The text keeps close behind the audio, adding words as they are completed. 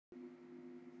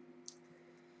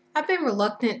I've been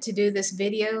reluctant to do this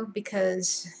video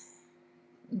because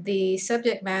the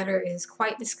subject matter is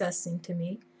quite disgusting to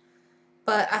me,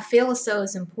 but I feel as though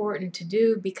it's important to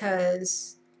do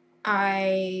because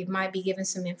I might be giving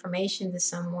some information to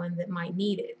someone that might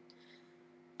need it.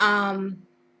 Um,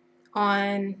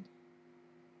 on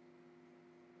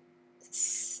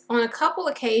on a couple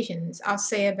occasions, I'll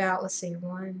say about, let's see,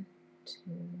 one,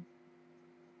 two,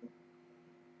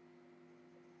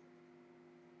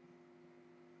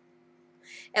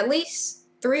 at least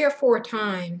 3 or 4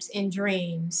 times in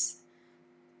dreams,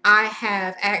 I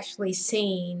have actually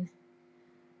seen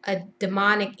a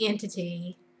demonic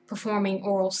entity performing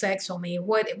oral sex on me,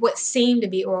 what seemed to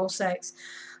be oral sex.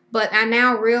 But I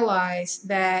now realize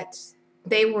that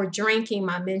they were drinking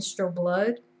my menstrual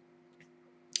blood.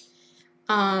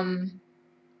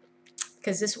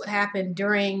 Because this would happen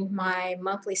during my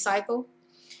monthly cycle.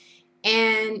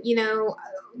 And,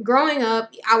 growing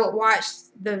up, I would watch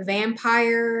the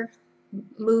vampire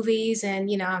movies, and,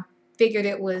 I figured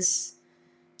it was,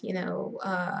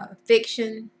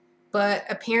 fiction. But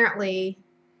apparently,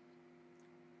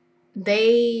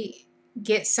 they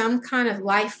get some kind of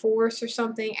life force or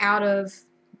something out of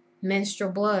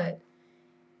menstrual blood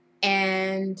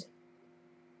and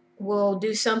will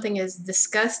do something as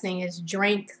disgusting as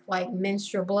drink like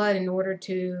menstrual blood in order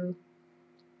to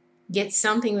get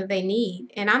something that they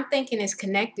need. And I'm thinking it's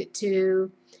connected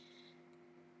to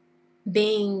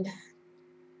being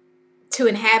to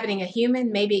inhabiting a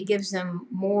human. Maybe it gives them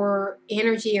more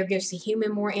energy or gives the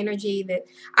human more energy. That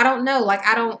I don't know. Like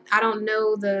I don't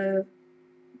know the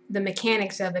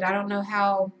mechanics of it. I don't know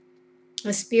how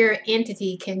a spirit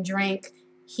entity can drink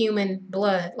human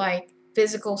blood, like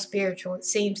physical, spiritual. It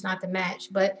seems not to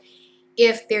match. But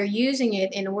if they're using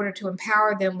it in order to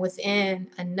empower them within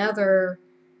another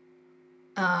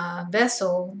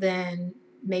vessel, then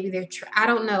maybe I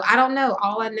don't know. I don't know.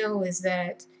 All I know is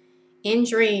that in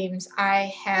dreams,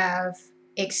 I have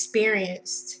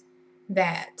experienced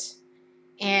that.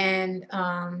 And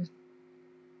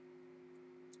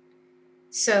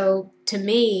so to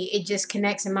me, it just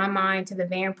connects in my mind to the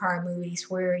vampire movies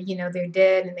where, they're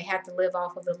dead and they have to live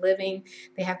off of the living.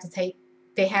 They have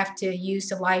to use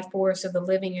the life force of the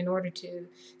living in order to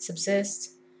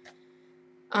subsist.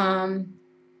 Um,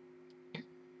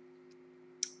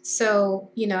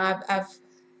 so,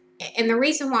 and the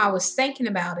reason why I was thinking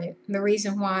about it, the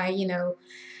reason why,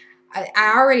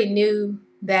 I already knew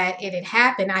that it had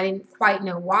happened. I didn't quite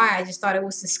know why. I just thought it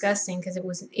was disgusting because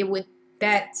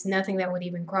that's nothing that would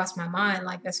even cross my mind.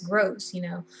 Like, that's gross.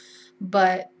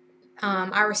 But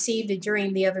I received a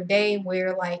dream the other day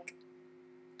where, like,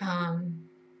 um,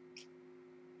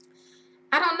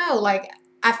 I don't know, like,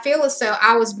 I feel as though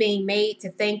I was being made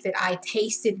to think that I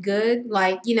tasted good,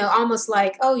 like, almost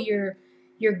like, oh, you're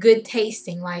good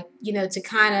tasting, like, to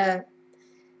kind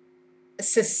of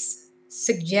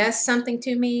suggest something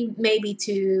to me, maybe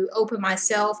to open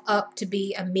myself up to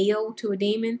be a meal to a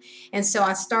demon. And so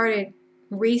I started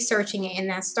researching it,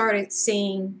 and I started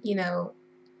seeing,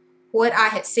 what I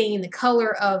had seen, the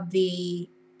color of the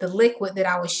liquid that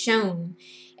I was shown,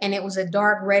 and it was a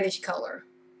dark reddish color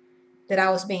that I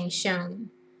was being shown.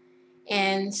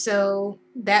 And so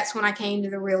that's when I came to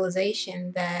the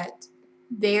realization that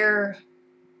their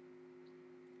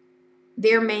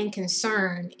their main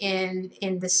concern in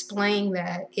displaying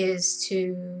that is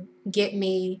to get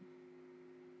me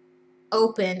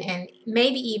open and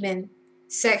maybe even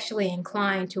sexually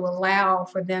inclined to allow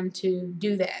for them to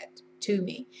do that to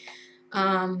me.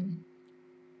 Um,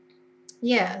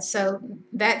 yeah, so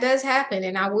that does happen.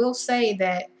 And I will say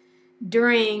that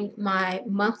during my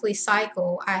monthly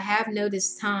cycle, I have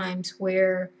noticed times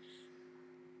where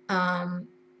um,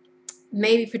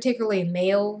 maybe particularly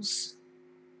males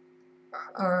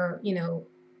or,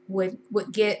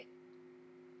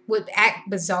 would act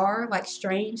bizarre, like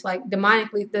strange, like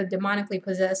demonically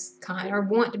possessed kind, or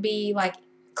want to be like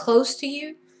close to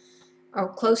you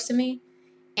or close to me.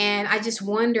 And I just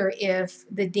wonder if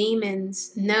the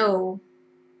demons know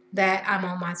that I'm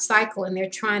on my cycle and they're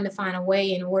trying to find a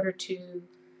way in order to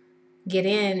get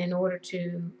in order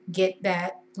to get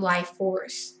that life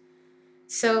force.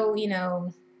 So,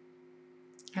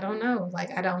 I don't know.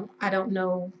 Like, I don't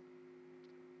know.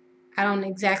 I don't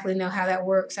exactly know how that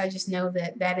works. I just know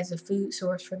that that is a food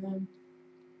source for them.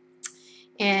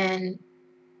 And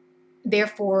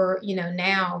therefore,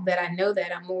 now that I know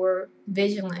that, I'm more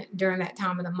vigilant during that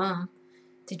time of the month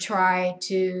to try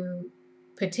to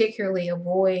particularly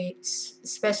avoid,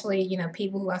 especially,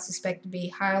 people who I suspect to be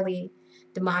highly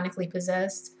demonically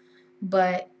possessed.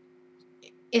 But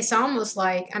it's almost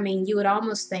like, I mean, you would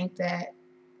almost think that,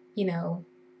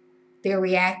 they're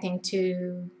reacting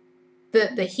to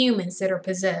the humans that are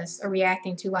possessed are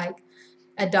reacting to like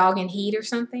a dog in heat or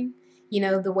something. You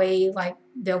know, the way like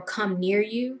they'll come near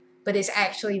you, but it's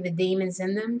actually the demons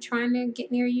in them trying to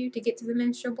get near you to get to the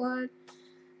menstrual blood.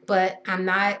 But I'm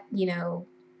not, you know,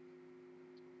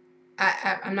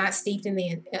 I'm not steeped in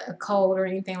the occult or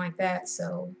anything like that.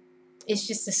 So it's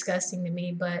just disgusting to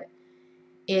me, but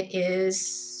it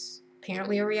is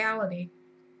apparently a reality.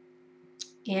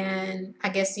 And I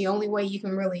guess the only way you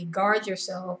can really guard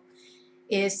yourself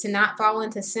is to not fall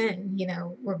into sin, you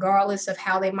know, regardless of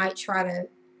how they might try to.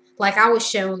 Like I was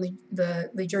shown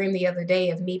the dream the other day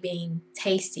of me being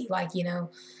tasty, like, you know,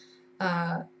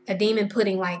 a demon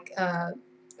putting like a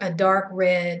dark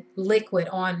red liquid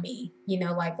on me, you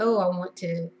know, like, oh, I want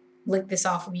to lick this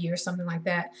off of you or something like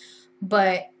that.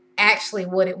 But actually,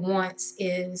 what it wants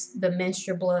is the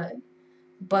menstrual blood.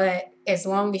 But as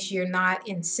long as you're not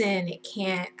in sin, it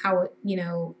can't, I would, you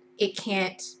know, it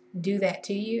can't do that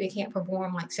to you. It can't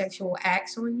perform like sexual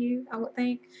acts on you, I would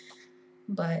think.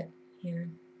 But, yeah.